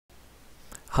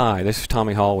Hi, this is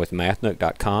Tommy Hall with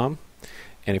MathNook.com,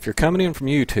 and if you're coming in from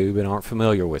YouTube and aren't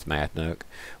familiar with MathNook,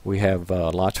 we have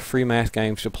lots of free math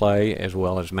games to play as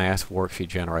well as math worksheet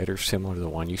generators similar to the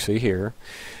one you see here,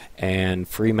 and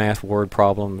free math word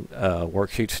problem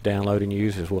worksheets to download and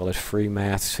use, as well as free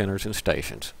math centers and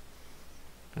stations.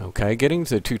 Okay, getting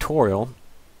to the tutorial,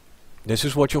 this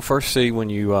is what you'll first see when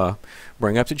you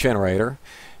bring up the generator,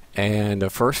 and the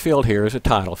first field here is a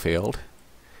title field.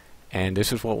 And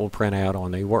this is what we'll print out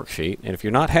on the worksheet. And if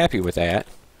you're not happy with that,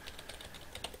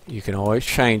 you can always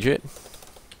change it.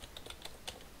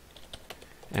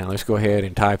 And let's go ahead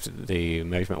and type the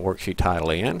measurement worksheet title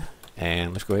in.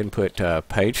 And let's go ahead and put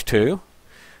page 2.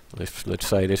 Let's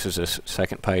say this is the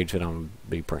second page that I'm going to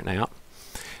be printing out.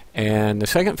 And the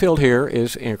second field here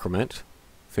is increment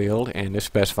field, and this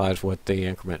specifies what the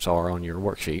increments are on your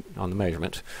worksheet, on the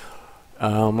measurements.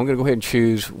 I'm going to go ahead and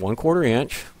choose 1/4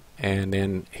 inch. And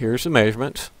then here's the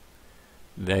measurements.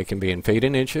 They can be in feet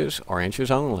and inches or inches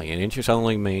only. And inches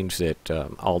only means that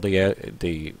all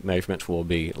the measurements will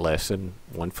be less than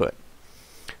 1 foot.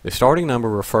 The starting number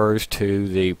refers to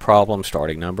the problem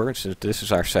starting number. And since this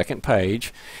is our second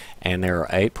page, and there are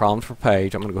 8 problems per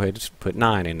page, I'm going to go ahead and put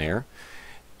 9 in there.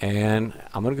 And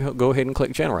I'm going to go ahead and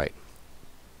click Generate.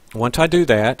 Once I do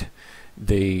that,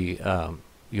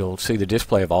 you'll see the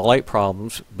display of all 8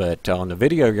 problems, but on the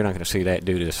video you're not going to see that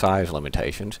due to the size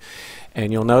limitations.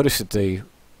 And you'll notice that the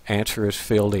answer is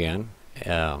filled in.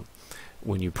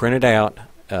 When you print it out,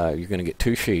 you're going to get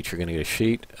 2 sheets. You're going to get a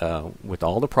sheet with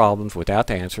all the problems without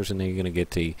the answers, and then you're going to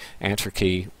get the answer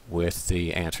key with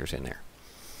the answers in there.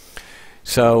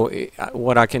 So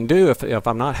what I can do, if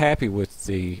I'm not happy with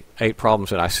the 8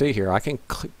 problems that I see here, I can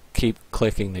keep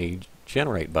clicking the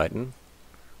Generate button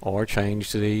or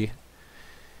change the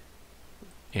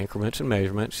increments and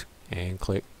measurements and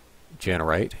click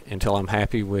Generate until I'm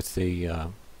happy with the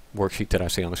worksheet that I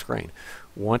see on the screen.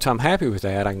 Once I'm happy with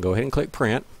that, I can go ahead and click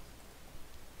Print.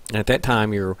 And at that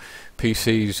time, your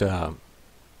PC's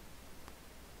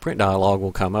print dialog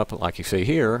will come up like you see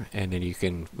here, and then you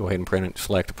can go ahead and print it,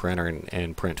 select a printer,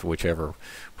 and print to whichever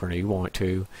printer you want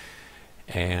to,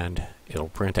 and it'll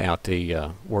print out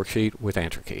the worksheet with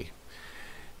answer key.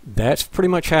 That's pretty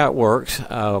much how it works.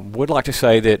 Would like to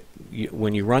say that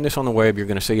when you run this on the web, you're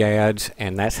going to see ads,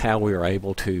 and that's how we are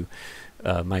able to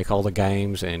make all the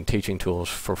games and teaching tools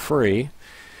for free.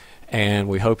 And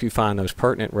we hope you find those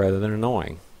pertinent rather than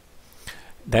annoying.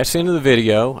 That's the end of the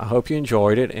video. I hope you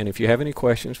enjoyed it, and if you have any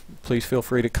questions, please feel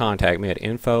free to contact me at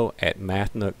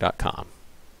info@mathnook.com.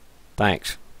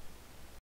 Thanks.